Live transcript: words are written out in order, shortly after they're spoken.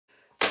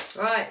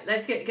Right,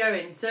 let's get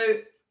going. So,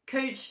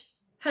 Coach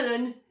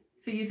Helen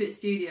for YouFit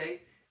Studio.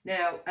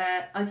 Now,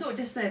 I talked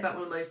yesterday about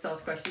one of my most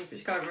asked questions,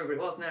 which I can't remember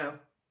what it was now.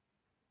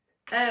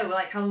 Oh,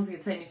 like how long is it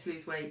going to take me to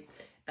lose weight?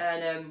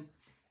 And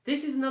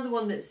this is another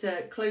one that's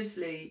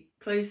closely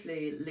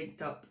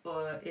linked up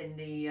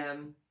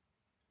in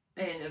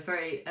a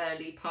very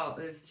early part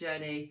of the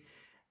journey,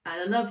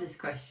 and I love this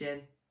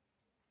question.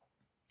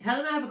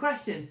 Helen, I have a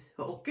question.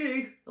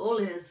 Okay, all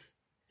is.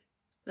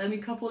 Let me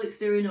couple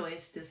exterior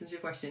noise to listen to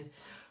your question.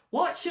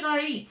 What should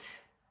I eat?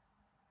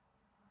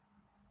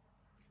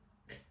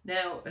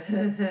 Now,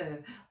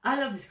 I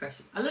love this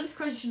question. I love this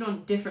question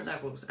on different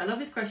levels. I love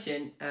this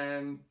question.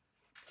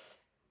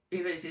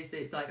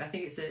 It's like, I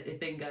think it's a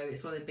bingo.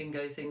 It's one of the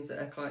bingo things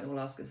that a client will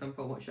ask at some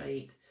point. What should I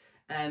eat?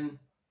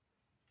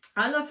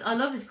 I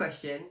love this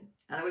question,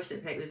 and I wish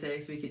that Kate was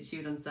here so she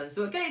would understand.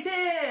 So Kate's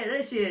here.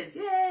 There she is.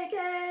 Yay,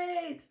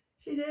 Kate!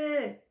 She's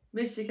here.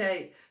 Missed you,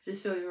 Kate.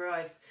 Just saw you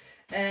arrived.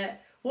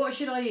 What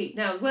should I eat?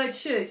 Now, the word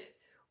 "should"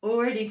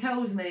 already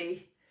tells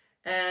me,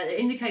 it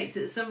indicates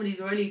that somebody's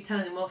already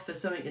telling them off for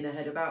something in their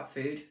head about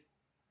food,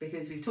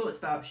 because we've talked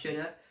about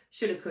shoulda,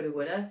 coulda,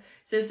 woulda.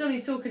 So if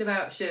somebody's talking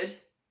about should,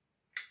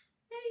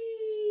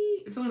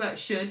 hey, we're talking about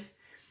should,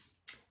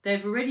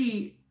 they've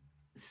already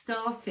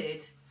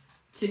started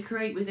to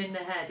create within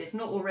their head, if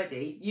not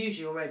already,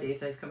 usually already if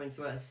they've come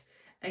into us,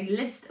 a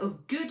list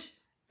of good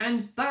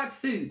and bad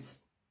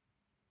foods.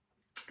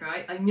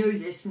 Right, I know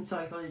this from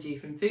psychology,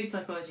 from food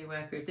psychology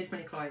work with this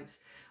many clients.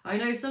 I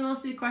know if someone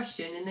asks me a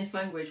question in this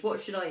language, what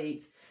should I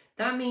eat?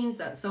 That means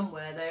that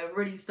somewhere they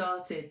already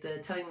started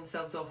telling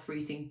themselves off for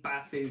eating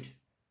bad food.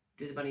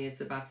 Do the bunny ears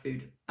for bad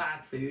food,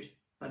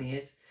 bunny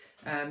ears.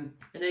 And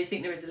they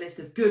think there is a list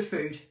of good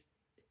food,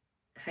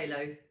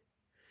 halo,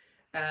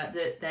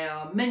 that they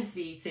are meant to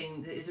be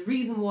eating. That is a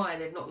reason why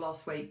they've not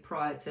lost weight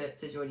prior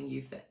to joining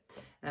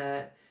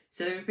YouFit.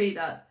 So to repeat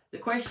that, the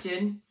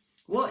question,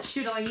 what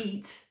should I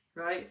eat?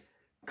 Right,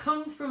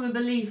 comes from a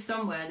belief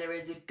somewhere there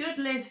is a good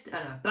list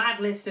and a bad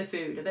list of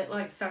food, a bit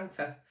like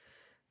Santa.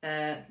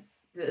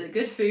 The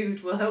good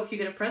food will help you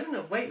get a present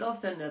of weight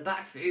loss, and the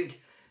bad food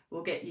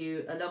will get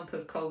you a lump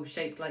of coal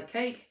shaped like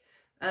cake,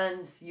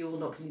 and you will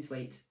not lose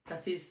weight.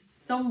 That is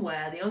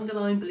somewhere the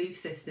underlying belief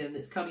system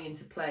that's coming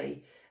into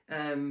play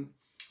when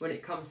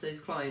it comes to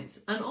those clients.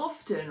 And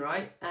often,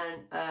 right,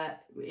 and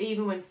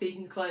even when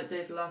speaking to clients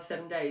over the last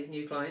 7 days,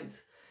 new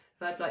clients,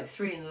 I've had like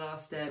 3 in the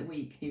last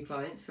week, new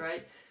clients,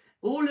 right?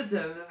 All of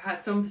them have had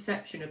some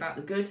perception about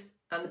the good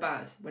and the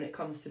bad when it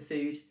comes to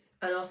food,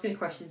 and asking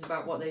questions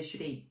about what they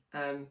should eat.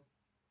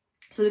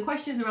 So the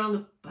questions around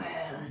the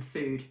bad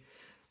food,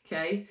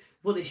 okay,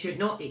 what they should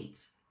not eat,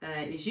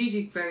 is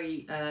usually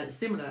very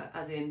similar,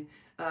 as in,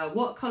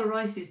 what colour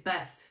rice is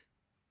better?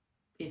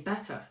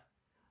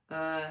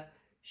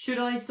 Should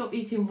I stop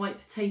eating white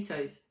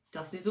potatoes?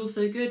 Dust is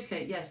also good,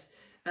 Kate, yes.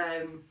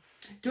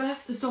 Do I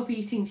have to stop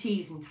eating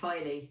cheese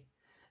entirely?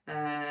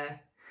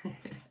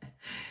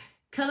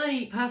 Can I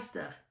eat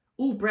pasta?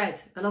 Oh, bread.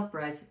 I love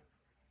bread.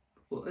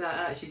 Well,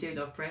 I actually do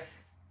love bread.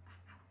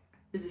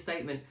 There's a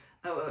statement.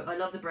 Oh, I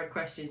love the bread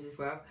questions as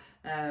well.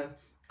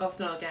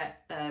 Often I'll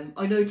get,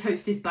 I know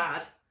toast is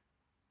bad.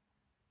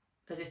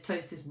 As if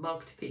toast is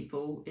mugged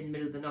people in the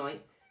middle of the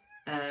night.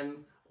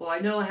 Or I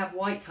know I have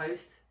white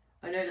toast.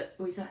 I know that's,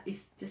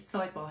 he's just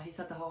sidebar, he's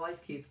had the whole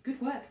ice cube.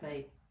 Good work,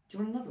 mate. Do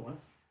you want another one?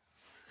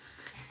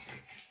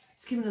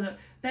 Just give him another,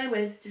 bear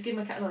with, just give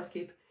my cat an ice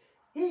cube.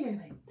 Here you go,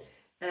 mate.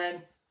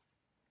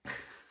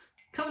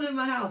 Come live in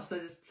my house, so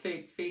just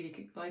feed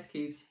you ice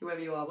cubes, whoever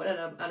you are,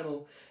 whatever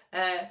animal.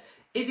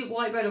 Is it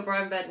white bread or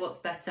brown bread? What's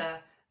better?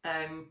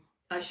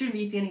 I shouldn't be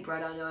eating any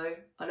bread, I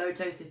know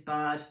toast is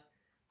bad.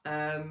 There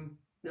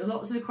are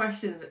lots of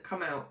questions that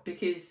come out,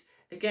 because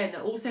again,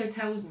 that also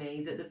tells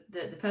me that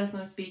the person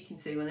I'm speaking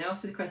to, when they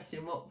ask me the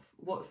question,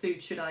 what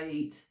food should I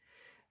eat?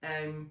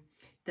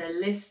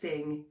 They're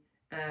listing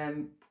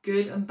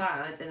good and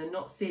bad, and they're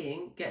not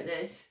seeing, get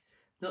this,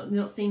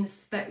 not seeing the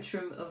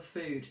spectrum of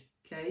food.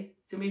 Okay,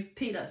 so let me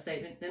repeat that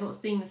statement. They're not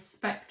seeing the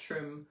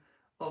spectrum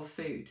of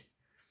food.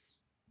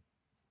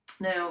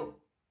 Now,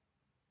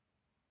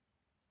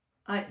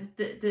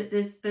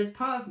 there's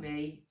part of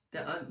me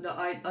that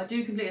I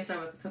do completely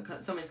understand where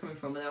someone's coming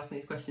from when they're asking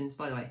these questions.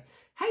 By the way,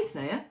 hey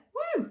Snaya,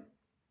 woo!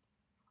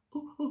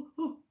 Ooh, ooh,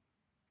 ooh.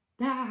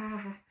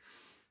 Ah.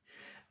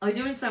 I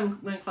do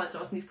understand when clients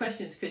are asking these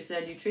questions, because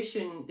their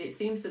nutrition, it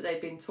seems that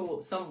they've been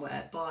taught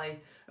somewhere by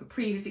a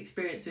previous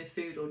experience with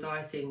food or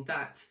dieting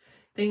that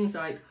things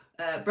like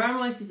brown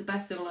rice is the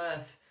best thing on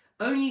earth,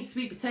 only eat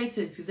sweet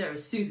potatoes because they're a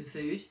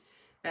superfood,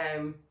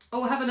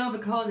 or have an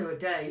avocado a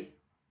day,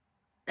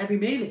 every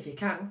meal if you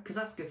can, because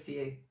that's good for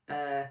you.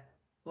 Well,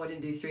 I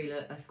didn't do 3,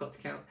 I forgot to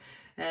count.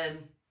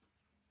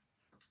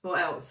 What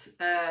else?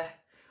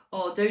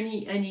 Oh, don't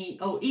eat any,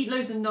 eat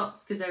loads of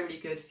nuts because they're really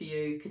good for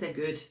you, because they're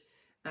good.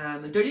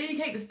 And don't eat any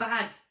cake that's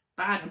bad,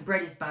 and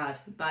bread is bad.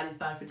 Bad is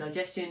bad for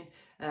digestion.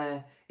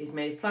 It's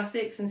made of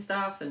plastics and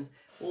stuff and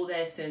all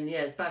this, and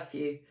yeah, it's bad for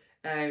you.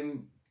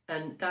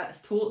 And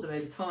that's taught them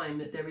over time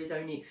that there is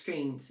only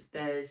extremes.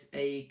 There's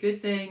a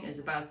good thing, there's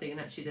a bad thing,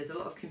 and actually there's a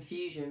lot of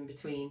confusion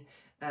between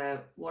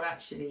what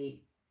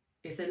actually,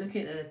 if they're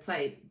looking at their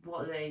plate,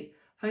 what are they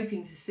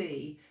hoping to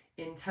see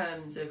in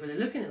terms of when they're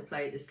looking at the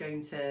plate that's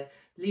going to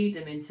lead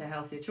them into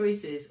healthier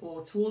choices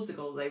or towards the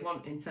goal they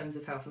want in terms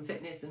of health and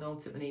fitness, and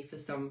ultimately for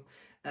some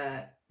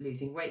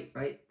losing weight,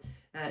 right?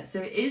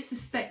 So it is the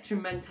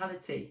spectrum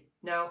mentality.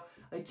 Now,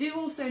 I do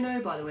also know,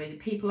 by the way, that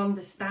people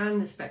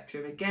understand the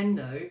spectrum. Again,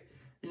 though,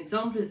 an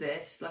example of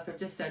this, like I've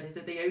just said, is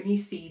that they only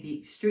see the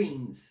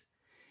extremes.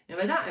 And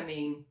by that I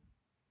mean,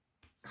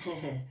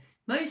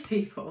 most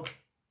people,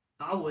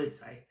 I would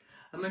say,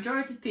 a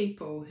majority of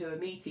people who are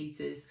meat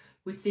eaters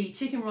would see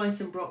chicken,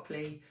 rice and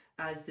broccoli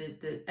as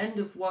the end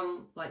of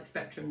one like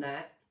spectrum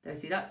there. They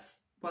see that's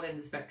one end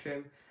of the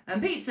spectrum.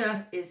 And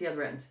pizza is the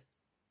other end.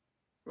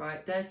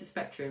 Right, there's the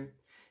spectrum.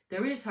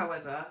 There is,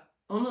 however,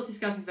 I'm not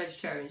discounting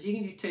vegetarians. You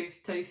can do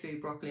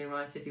tofu, broccoli and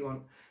rice if you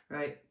want,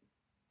 right?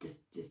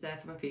 Just there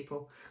for my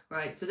people.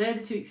 Right, so they're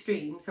the two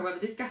extremes. However,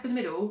 this gap in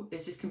the middle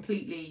is just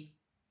completely,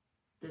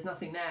 there's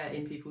nothing there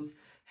in people's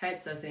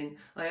heads, as in,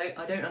 I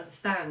don't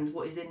understand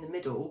what is in the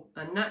middle.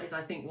 And that is,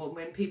 I think, what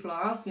when people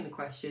are asking the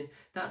question,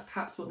 that's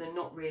perhaps what they're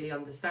not really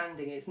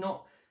understanding. It's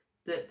not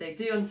that they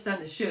do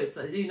understand the shoulds,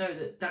 so they do know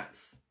that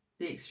that's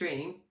the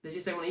extreme. They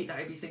just don't want to eat that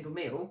every single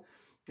meal.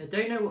 They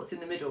don't know what's in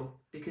the middle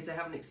because they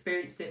haven't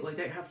experienced it, or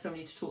they don't have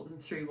somebody to talk them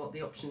through what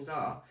the options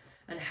are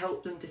and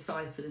help them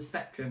decide for the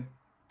spectrum.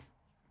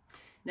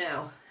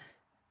 Now,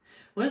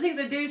 one of the things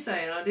I do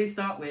say, and I do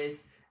start with,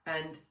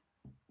 and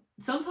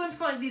sometimes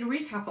clients need a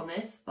recap on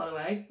this, by the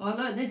way. I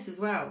learned this as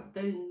well.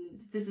 This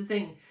is the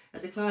thing,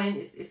 as a client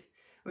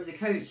or as a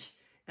coach,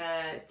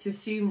 to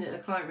assume that a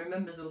client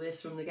remembers all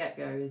this from the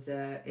get-go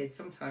is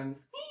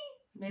sometimes,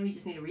 maybe you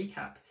just need a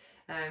recap.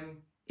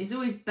 It's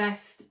always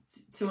best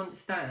to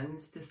understand,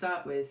 to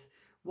start with,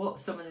 what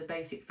some of the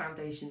basic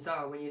foundations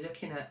are when you're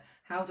looking at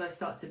how do I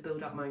start to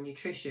build up my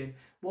nutrition?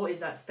 What is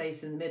that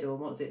space in the middle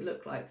and what does it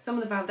look like? Some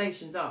of the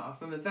foundations are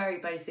from a very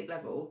basic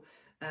level,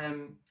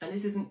 and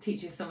this isn't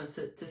teaching someone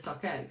to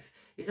suck eggs,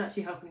 it's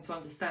actually helping to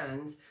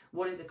understand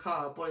what is a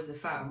carb, what is a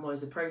fat and what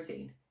is a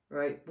protein,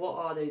 right? What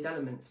are those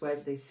elements? Where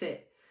do they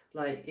sit?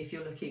 Like if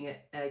you're looking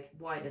at egg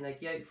white and egg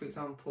yolk, for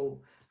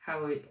example,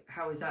 how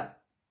is that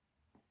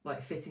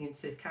like fitting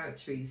into those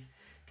categories?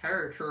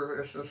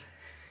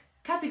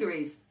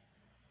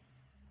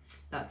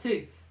 That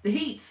too. The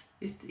heat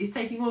is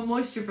taking more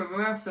moisture from my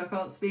mouth, so I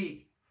can't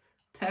speak.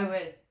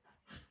 Bear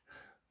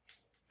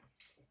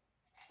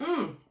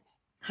with.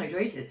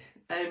 Hydrated.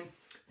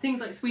 Things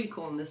like sweet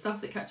corn, the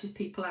stuff that catches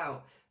people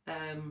out.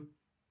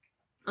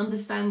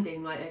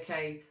 Understanding like,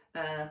 okay,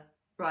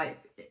 right,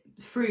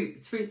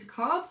 fruits are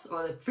carbs,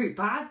 or the fruit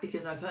bad,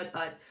 because I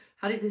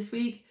had it this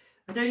week.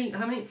 I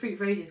haven't eaten fruit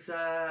for ages because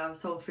I was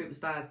told fruit was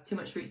bad. Too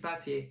much fruit's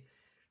bad for you.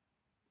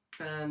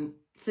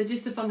 So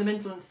just the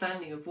fundamental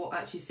understanding of what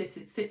actually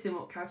sits in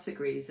what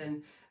categories,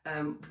 and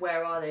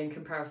where are they in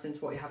comparison to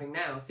what you're having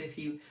now. So if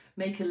you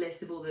make a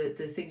list of all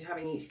the things you're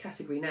having in each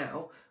category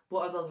now,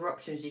 what are the other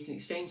options you can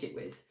exchange it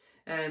with?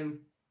 And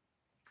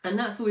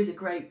that's always a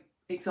great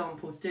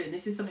example to do. And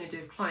this is something I do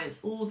with clients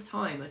all the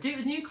time. I do it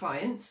with new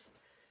clients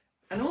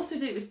and also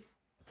do it with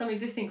some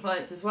existing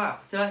clients as well.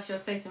 So actually I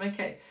say to them,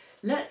 okay,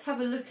 let's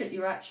have a look at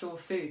your actual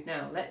food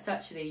now. Let's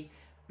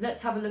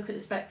have a look at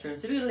the spectrum.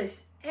 So we're going to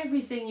list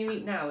everything you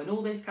eat now in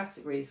all those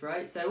categories,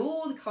 right? So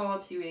all the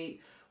carbs you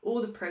eat,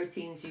 all the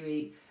proteins you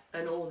eat,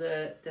 and all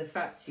the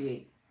fats you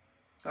eat.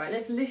 All right,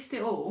 let's list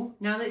it all.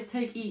 Now let's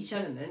take each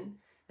element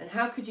and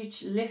how could you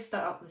lift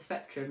that up the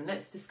spectrum, and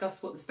let's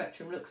discuss what the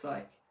spectrum looks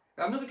like.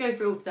 I'm not going to go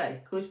through it all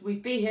today because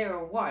we'd be here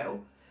a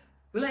while,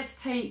 but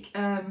let's take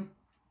one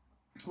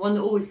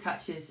that always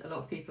catches a lot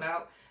of people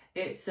out.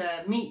 It's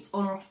meat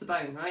on or off the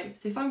bone, right?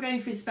 So if I'm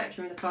going through the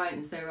spectrum with a client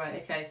and say,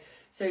 right, okay,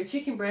 so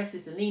chicken breast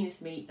is the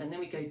leanest meat, and then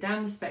we go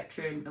down the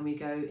spectrum and we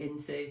go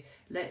into,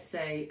 let's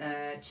say,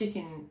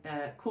 chicken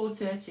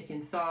quarter,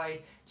 chicken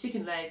thigh,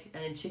 chicken leg,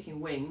 and then chicken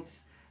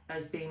wings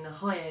as being the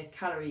higher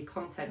calorie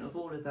content of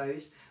all of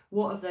those.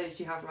 What of those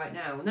do you have right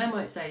now? And they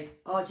might say,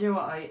 oh, do you know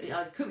what,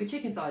 I cook with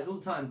chicken thighs all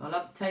the time. I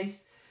love the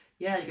taste.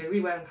 Yeah, they go really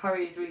well in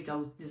curries, really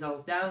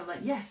dissolve down. I'm like,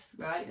 yes,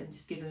 right, and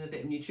just give them a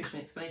bit of nutrition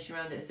explanation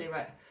around it and say,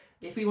 right,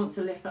 if we want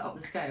to lift that up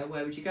the scale,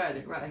 where would you go?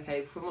 Like, right,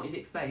 okay, from what you've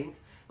explained,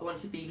 I want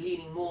to be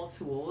leaning more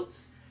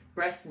towards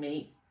breast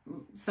meat,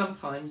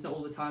 sometimes, not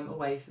all the time,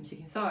 away from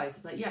chicken thighs.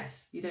 It's like,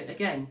 yes, you don't,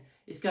 again,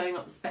 it's going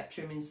up the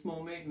spectrum in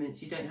small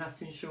movements. You don't have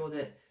to ensure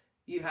that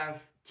you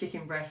have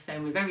chicken breast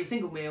then with every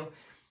single meal.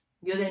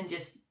 You're then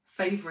just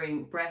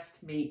favouring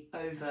breast meat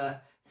over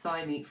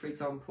thigh meat, for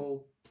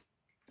example,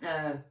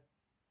 a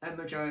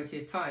majority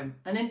of time.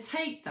 And then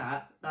take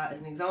that as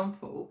an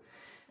example.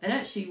 And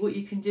actually what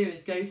you can do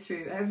is go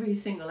through every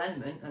single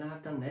element, and I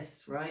have done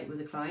this, right,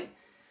 with a client,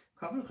 a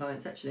couple of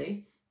clients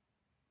actually,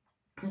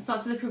 and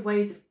start to look at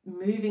ways of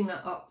moving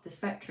that up the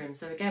spectrum.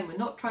 So again, we're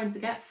not trying to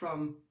get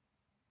from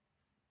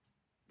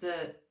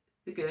the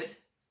good,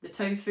 the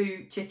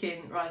tofu,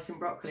 chicken, rice and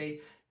broccoli,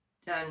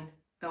 and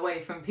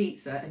away from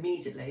pizza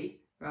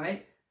immediately,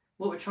 right?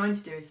 what we're trying to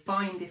do is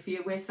find, if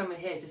we're somewhere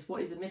here, just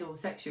what is the middle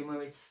section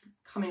where it's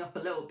coming up a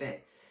little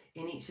bit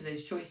in each of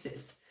those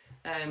choices.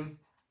 And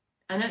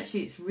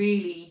actually it's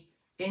really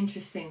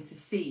interesting to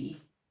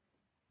see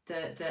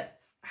that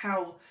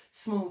how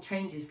small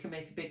changes can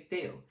make a big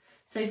deal.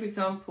 Say for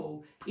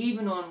example,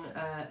 even on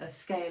a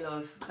scale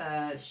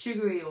of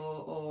sugary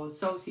or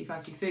salty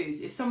fatty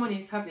foods, if someone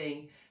is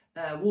having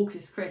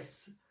Walker's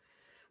crisps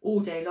all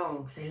day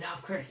long, because they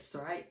love crisps,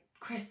 all right?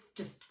 Crisps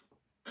just,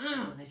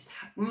 they just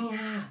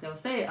they'll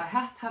say it, I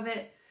have to have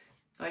it.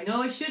 I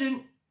know I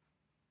shouldn't.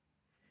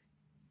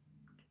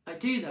 I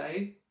do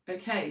though.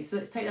 Okay, so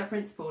let's take that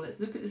principle, let's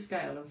look at the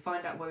scale and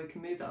find out where we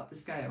can move it up the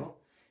scale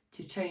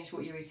to change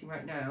what you're eating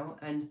right now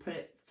and put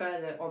it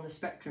further on the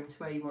spectrum to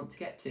where you want to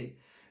get to,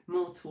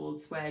 more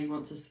towards where you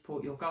want to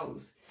support your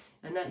goals.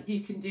 And that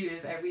you can do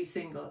with every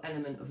single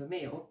element of a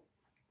meal,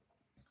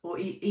 or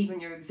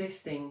even your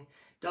existing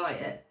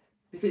diet.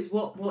 Because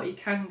what you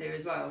can do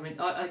as well, I mean,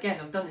 again,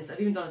 I've done this, I've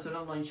even done this with an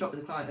online shop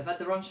with a client. I've had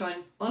the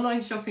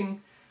online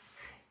shopping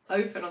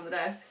open on the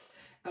desk,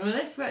 and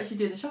we're actually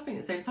doing the shopping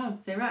at the same time.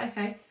 Say, right,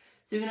 okay,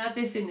 so we're going to add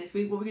this in this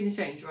week, what are we going to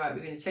change? Right,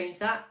 we're going to change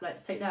that,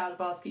 let's take that out of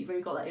the basket, you've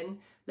already got that in,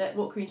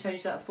 what can we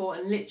change that for?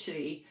 And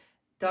literally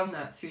done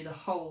that through the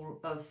whole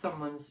of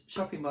someone's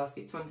shopping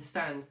basket to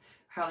understand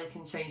how they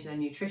can change their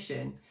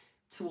nutrition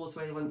towards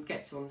where they want to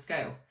get to on the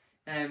scale.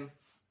 And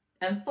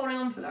following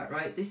on for that,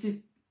 right,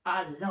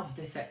 I love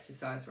this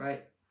exercise,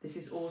 right? This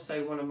is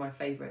also one of my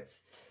favourites.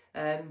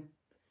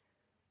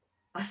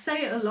 I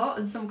say it a lot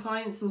and some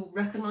clients will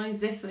recognise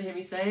this when they hear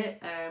me say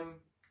it.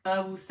 I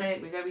will say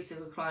it with every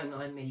single client that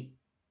I meet.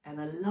 And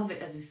I love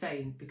it as a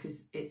saying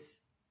because it's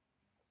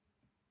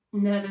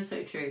never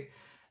so true.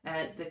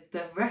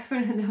 The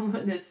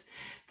reference,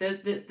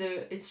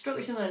 the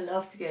instruction I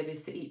love to give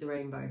is to eat the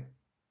rainbow.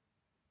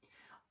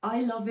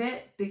 I love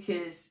it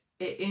because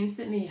it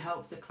instantly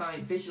helps the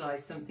client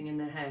visualise something in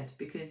their head.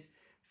 Because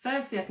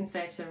firstly, I can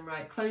say to them,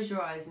 right, close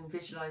your eyes and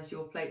visualise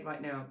your plate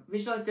right now.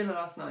 Visualise dinner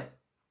last night.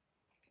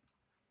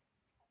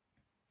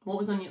 What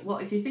was on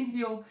your, if you think of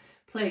your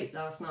plate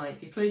last night,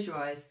 if you close your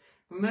eyes,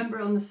 remember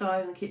on the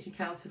side on the kitchen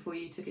counter before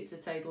you took it to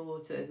the table or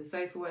to the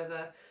sofa,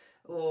 whatever,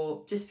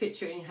 or just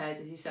picture it in your head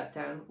as you sat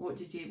down. What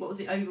was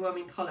the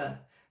overwhelming colour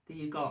that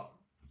you got?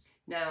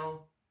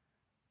 Now,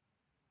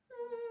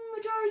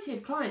 majority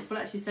of clients will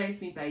actually say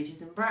to me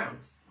beiges and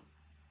browns,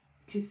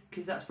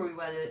 because that's probably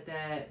where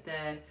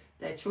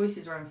their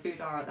choices around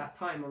food are at that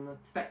time on the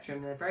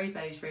spectrum. They're very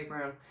beige, very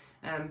brown,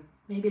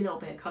 maybe a little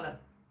bit of colour.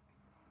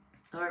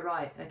 All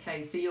right,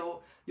 okay, so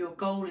your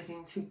goal is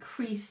to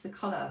increase the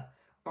colour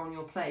on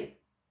your plate.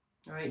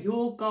 All right,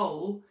 your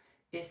goal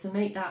is to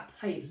make that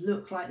plate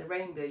look like the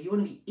rainbow. You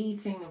want to be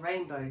eating the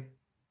rainbow,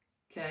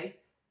 okay?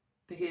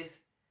 Because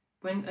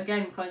when,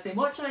 again, clients say,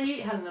 what should I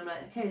eat, Helen? I'm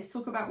like, okay, let's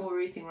talk about what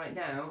we're eating right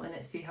now and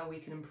let's see how we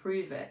can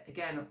improve it,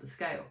 again, up the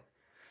scale.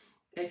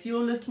 If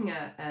you're looking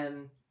at,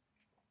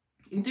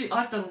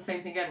 I've done the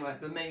same thing again, right,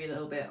 but maybe a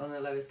little bit on a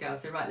lower scale.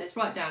 So, right, let's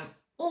write down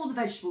all the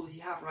vegetables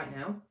you have right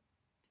now.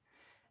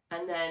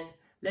 And then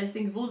let's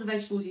think of all the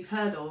vegetables you've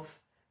heard of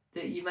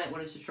that you might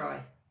want us to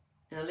try.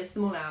 And I list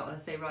them all out and I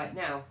say, right,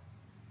 now,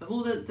 of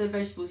all the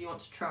vegetables you want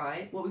to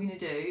try, what we're going to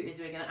do is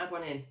we're going to add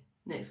one in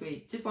next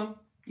week. Just one.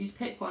 You just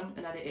pick one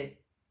and add it in.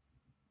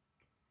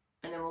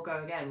 And then we'll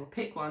go again. We'll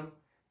pick one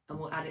and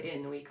we'll add it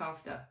in the week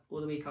after or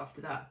the week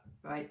after that,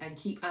 right? And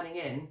keep adding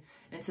in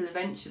until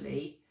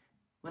eventually,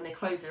 when they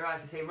close their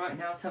eyes, they say, right,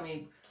 now tell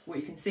me what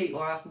you can see,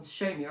 or ask them to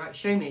show me, right?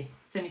 Show me.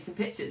 Send me some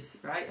pictures,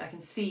 right? I can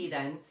see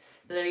then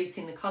that they're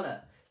eating the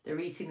colour. They're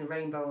eating the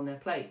rainbow on their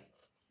plate.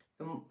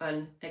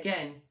 And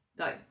again,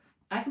 like,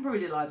 I can probably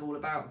do live all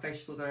about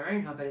vegetables on our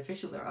own, how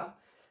beneficial they are.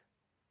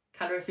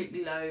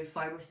 Calorifically low,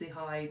 fibrously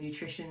high,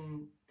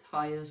 nutrition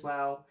high as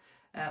well.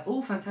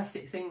 All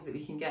fantastic things that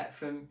we can get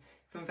from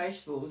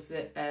vegetables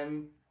that,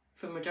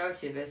 for the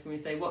majority of us, when we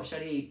say, what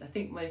should I eat? I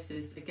think most of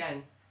us,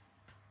 again,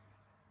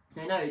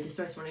 no, just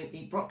don't want to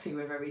eat broccoli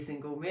with every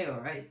single meal,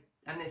 right?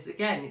 And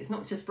it's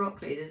not just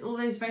broccoli, there's all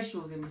those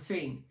vegetables in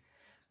between,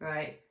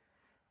 right?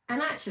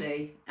 And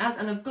actually,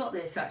 and I've got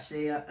this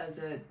actually as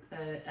an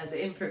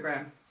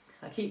infogram.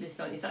 I keep this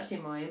on, it's actually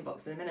in my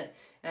inbox in a minute.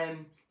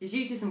 There's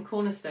usually some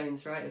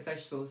cornerstones, right, of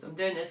vegetables. I'm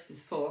doing this, it's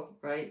 4,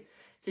 right?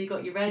 So you've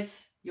got your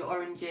reds, your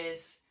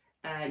oranges,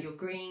 your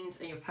greens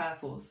and your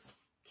purples,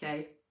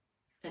 okay?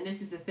 And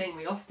this is the thing,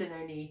 we often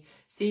only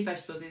see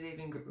vegetables as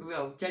even,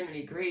 well,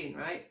 generally green,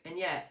 right? And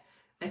yet,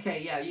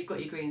 okay, yeah, you've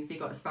got your greens, so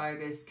you've got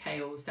asparagus,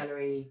 kale,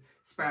 celery,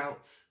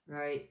 sprouts,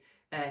 right?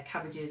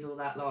 Cabbages, all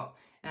that lot.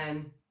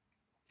 And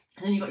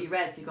then you've got your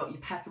reds, you've got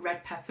your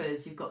red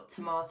peppers, you've got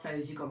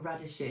tomatoes, you've got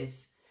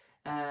radishes,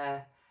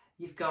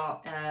 you've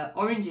got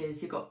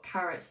oranges, you've got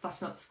carrots,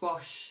 butternut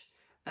squash,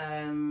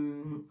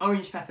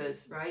 orange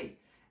peppers, right?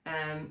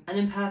 And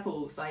then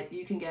purples, like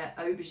you can get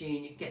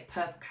aubergine, you can get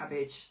purple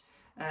cabbage.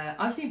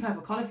 I've seen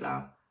purple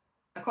cauliflower.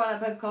 I quite like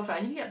purple cauliflower,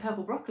 and you can get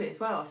purple broccoli as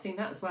well. I've seen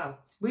that as well.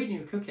 It's weird when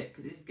you cook it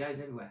because it just goes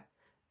everywhere.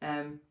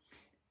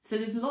 So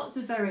there's lots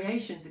of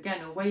variations,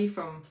 again, away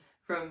from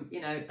from,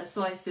 you know, a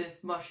slice of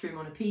mushroom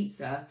on a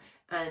pizza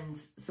and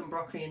some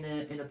broccoli in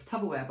a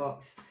Tupperware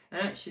box.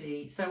 And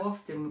actually, so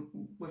often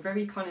we're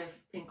very kind of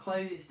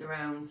enclosed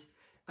around,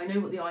 I know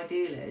what the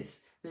ideal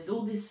is. There's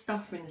all this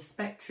stuff in the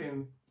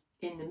spectrum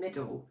in the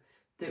middle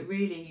that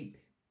really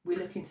we're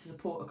looking to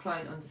support a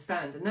client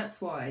understand. And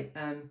that's why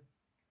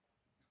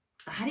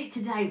I had it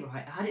today,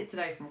 right? I had it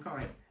today from a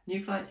client,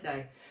 new client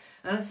today.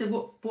 And I said,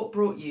 what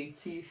brought you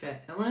to YouFit?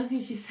 And one of the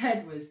things she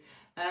said was,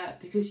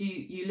 because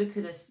you look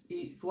at us,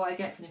 what I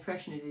get from the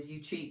impression is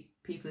you treat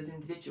people as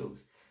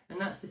individuals. And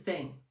that's the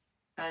thing.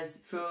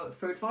 As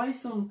for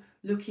advice on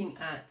looking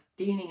at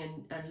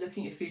dealing and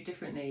looking at food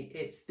differently,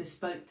 it's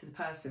bespoke to the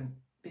person,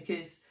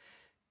 because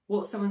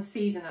what someone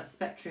sees in that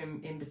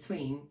spectrum in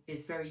between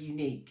is very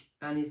unique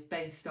and is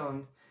based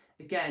on,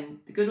 again,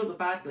 the good or the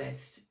bad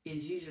list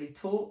is usually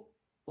taught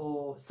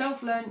or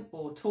self-learned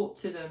or taught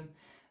to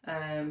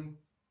them,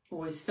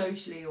 or is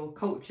socially or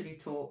culturally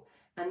taught,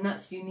 and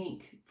that's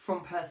unique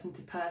from person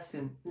to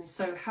person. And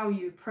so how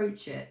you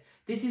approach it,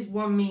 this is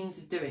one means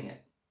of doing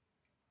it.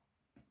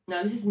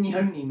 Now, this isn't the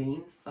only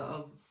means.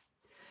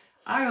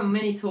 I have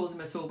many tools in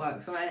my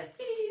toolbox. I'm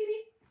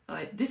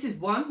like, this is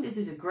one. This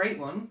is a great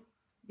one.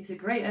 It's a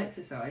great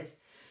exercise.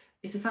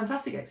 It's a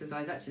fantastic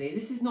exercise, actually.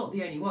 This is not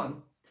the only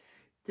one.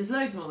 There's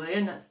loads more,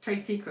 and that's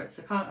trade secrets.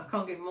 I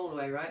can't give them all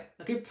away, right?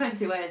 I'll give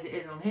plenty away as it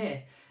is on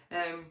here.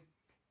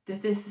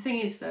 The thing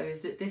is, though,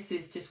 is that this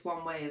is just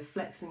one way of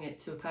flexing it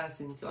to a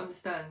person to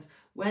understand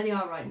where they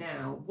are right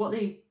now, what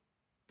they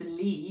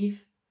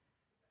believe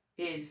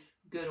is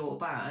good or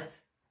bad,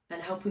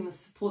 and helping them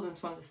support them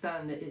to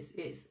understand that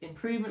it's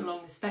improvement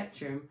along the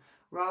spectrum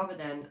rather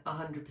than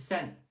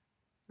 100%,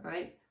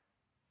 right?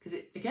 Because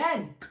it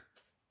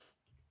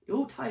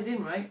all ties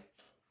in, right?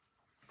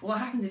 What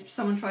happens if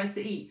someone tries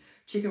to eat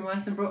chicken,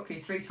 rice and broccoli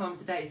 3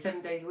 times a day,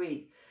 7 days a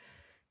week,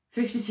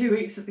 52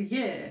 weeks of the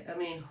year? I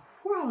mean,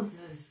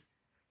 wowzers.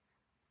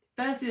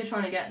 Firstly, they're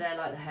trying to get there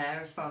like the hare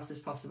as fast as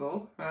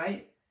possible,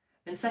 right?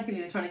 And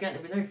secondly, they're trying to get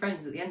there with no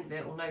friends at the end of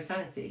it or no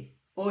sanity.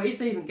 Or if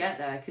they even get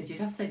there, because you'd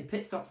have to take a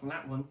pit stop from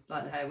that one,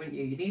 like the hare, wouldn't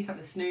you? You need to have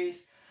a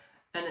snooze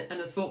and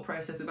a thought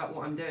process about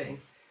what I'm doing.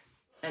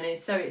 And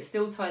so it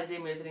still ties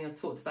in with everything I've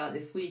talked about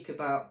this week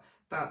about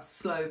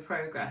slow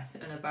progress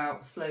and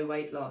about slow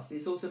weight loss.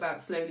 It's also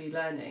about slowly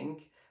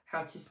learning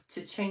how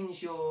to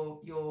change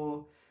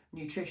your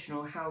nutrition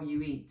or how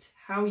you eat,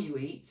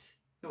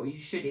 not what you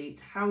should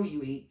eat, how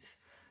you eat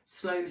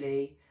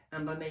slowly,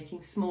 and by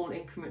making small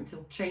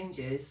incremental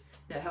changes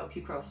that help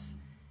you cross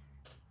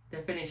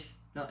the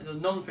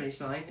non-finish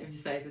line, as you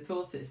say, as a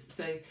tortoise.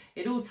 So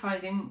it all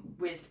ties in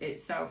with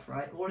itself,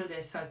 right? All of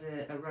this has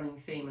a running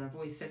theme, and I've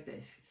always said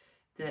this,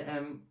 that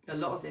a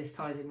lot of this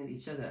ties in with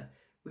each other,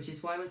 which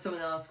is why when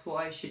someone asks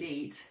what I should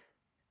eat,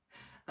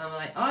 I'm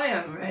like, I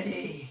am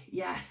ready.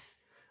 Yes,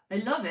 I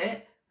love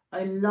it.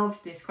 I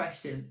love this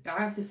question.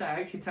 I have to say, I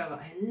hope you can tell, but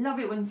I love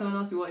it when someone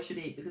asks me what I should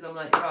eat, because I'm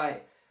like,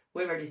 right,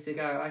 we're ready to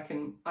go. I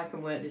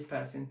can work this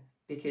person,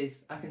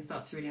 because I can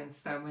start to really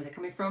understand where they're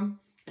coming from,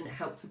 and it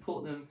helps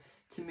support them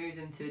to move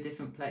them to a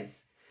different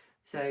place.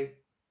 So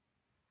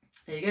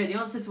there you go, the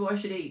answer to what I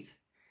should eat.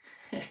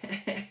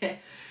 It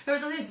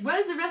was like this,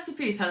 where's the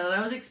recipes, Helen?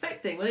 I was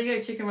expecting. Well, there you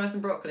go, chicken, rice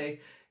and broccoli.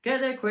 Get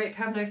there quick,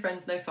 have no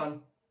friends, no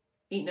fun.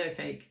 Eat no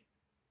cake.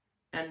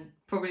 And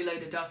probably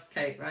load of dust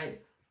cake,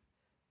 right?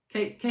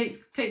 Kate's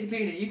a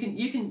cleaner.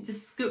 You can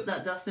just scoop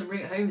that dust and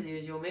bring it home with you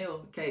as your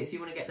meal, Kate, if you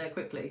want to get there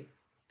quickly.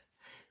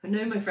 But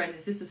no, my friend,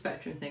 it's just a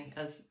spectrum thing,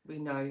 as we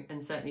know,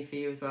 and certainly for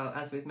you as well,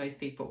 as with most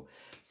people.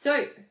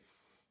 So,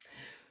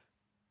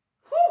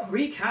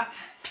 recap,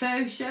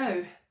 faux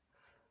show.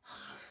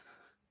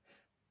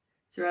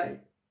 It's right.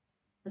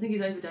 I think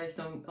he's overdosed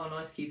on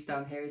ice cubes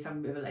down here. He's having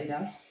a bit of a lay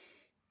down.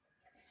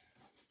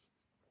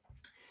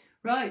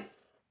 Right.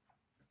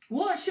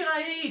 What should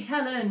I eat,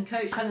 Helen?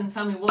 Coach Helen,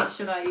 tell me, what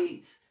should I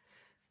eat?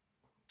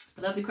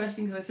 I love the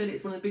question, because I said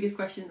it's one of the biggest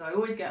questions I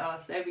always get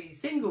asked every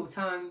single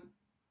time,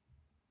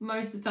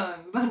 most of the time,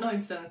 about 9%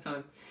 of the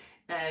time.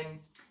 And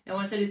what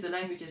I said is the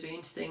language is really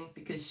interesting,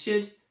 because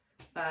should,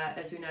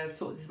 as we know, I've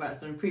talked about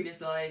this on a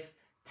previous live,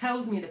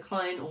 tells me the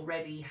client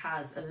already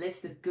has a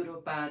list of good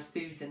or bad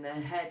foods in their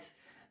head.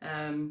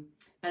 And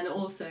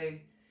also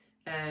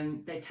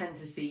they tend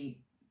to see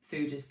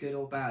food as good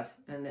or bad,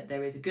 and that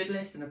there is a good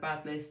list and a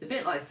bad list, a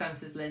bit like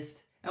Santa's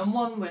list. And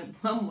one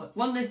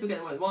list will get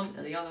them what they want,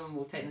 and the other one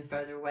will take them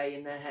further away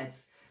in their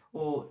heads,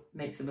 or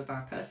makes them a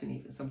bad person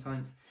even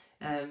sometimes.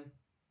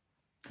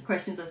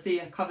 Questions I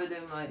see, I cover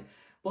them like,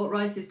 what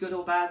rice is good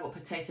or bad, what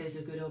potatoes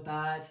are good or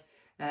bad,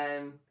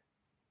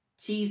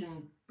 cheese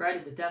and bread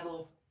are the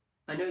devil,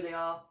 I know they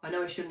are, I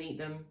know I shouldn't eat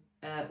them,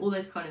 all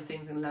those kind of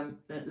things in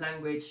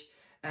language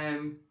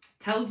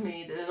tells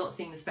me that they're not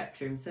seeing the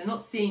spectrum. So they're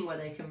not seeing where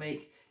they can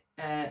make,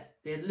 they're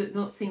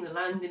not seeing the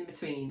land in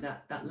between,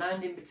 that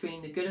land in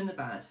between the good and the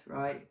bad,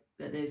 right?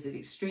 That there's an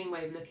extreme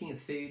way of looking at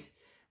food,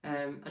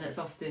 and it's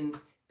often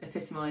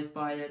epitomised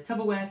by the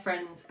Tupperware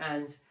friends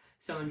and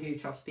someone who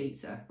chops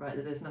pizza, right?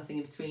 That there's nothing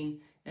in between.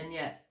 And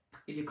yet,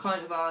 if you're a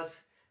client of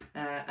ours,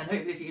 And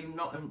hopefully if you're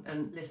not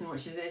and listen and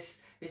watching this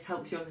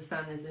helps you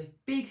understand there's a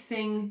big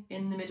thing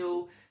in the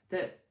middle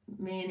that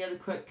me and the other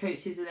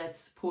coaches are there to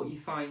support you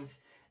find.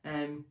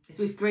 It's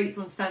always great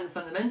to understand the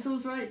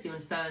fundamentals, right? So you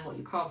understand what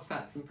your carbs,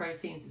 fats and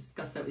proteins,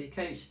 discuss that with your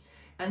coach.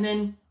 And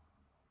then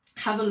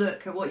have a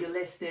look at what you're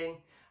listing,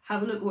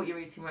 have a look at what you're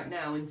eating right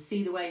now and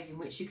see the ways in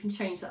which you can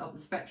change that up the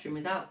spectrum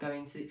without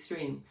going to the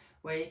extreme,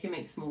 where you can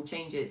make small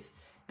changes.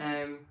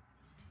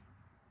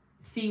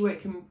 See where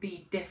it can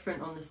be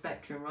different on the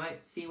spectrum,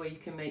 right? See where you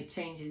can make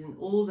changes in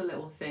all the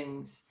little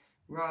things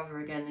rather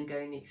again than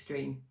going the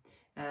extreme.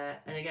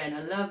 And again,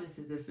 I love this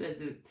as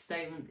a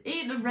statement,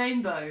 eat the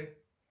rainbow.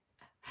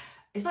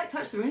 It's like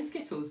touch the rainbow,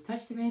 Skittles,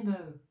 touch the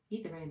rainbow,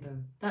 eat the rainbow.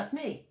 That's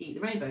me, eat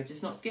the rainbow,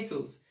 just not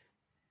Skittles.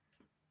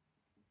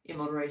 In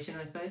moderation,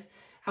 I suppose.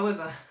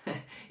 However,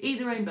 eat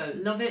the rainbow,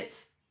 love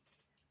it,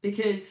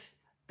 because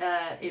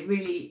it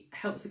really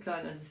helps the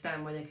client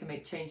understand where they can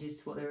make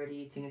changes to what they're already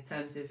eating in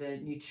terms of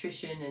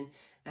nutrition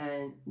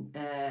and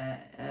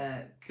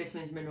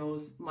vitamins,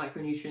 minerals,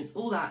 micronutrients,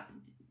 all that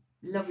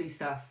lovely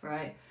stuff,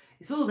 right?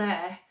 It's all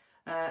there.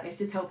 It's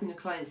just helping the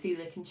client see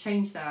they can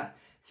change that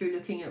through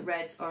looking at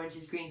reds,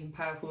 oranges, greens and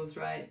purples,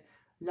 right?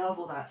 Love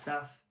all that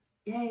stuff.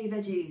 Yay,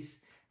 veggies,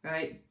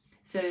 right?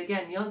 So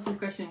again, the answer to the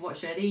question, what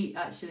should I eat,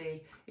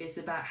 actually is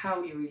about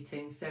how you're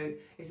eating. So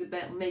it's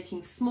about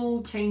making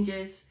small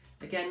changes.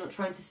 Again, not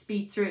trying to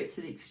speed through it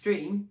to the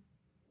extreme,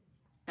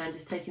 and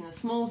just taking the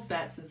small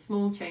steps and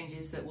small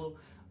changes that will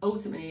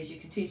ultimately, as you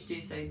continue to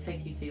do so,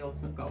 take you to your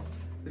ultimate goal,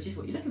 which is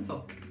what you're looking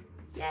for.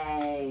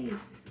 Yay!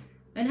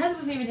 And Helen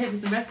wasn't even here for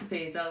some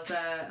recipes. I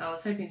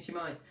was hoping she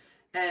might.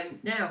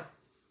 Now,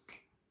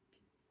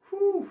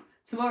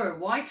 tomorrow,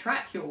 why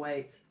track your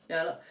weight?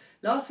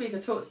 Last week I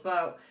talked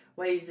about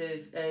ways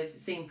of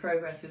seeing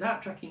progress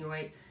without tracking your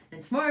weight,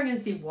 and tomorrow I'm going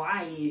to see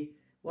why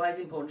it's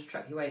important to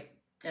track your weight.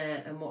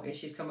 And what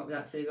issues come up with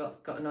that. So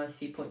you've got a nice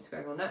few points to go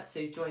over on that.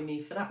 So join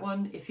me for that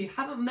one. If you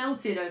haven't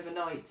melted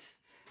overnight,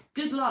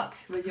 good luck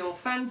with your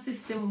fan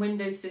system,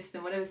 window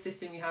system, whatever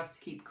system you have to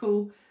keep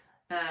cool.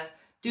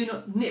 Do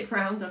not nip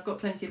round. I've got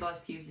plenty of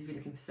ice cubes if you're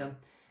looking for some.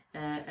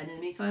 And in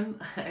the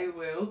meantime, I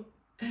will.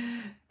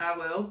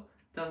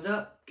 Thumbs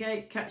up.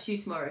 Okay, catch you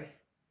tomorrow.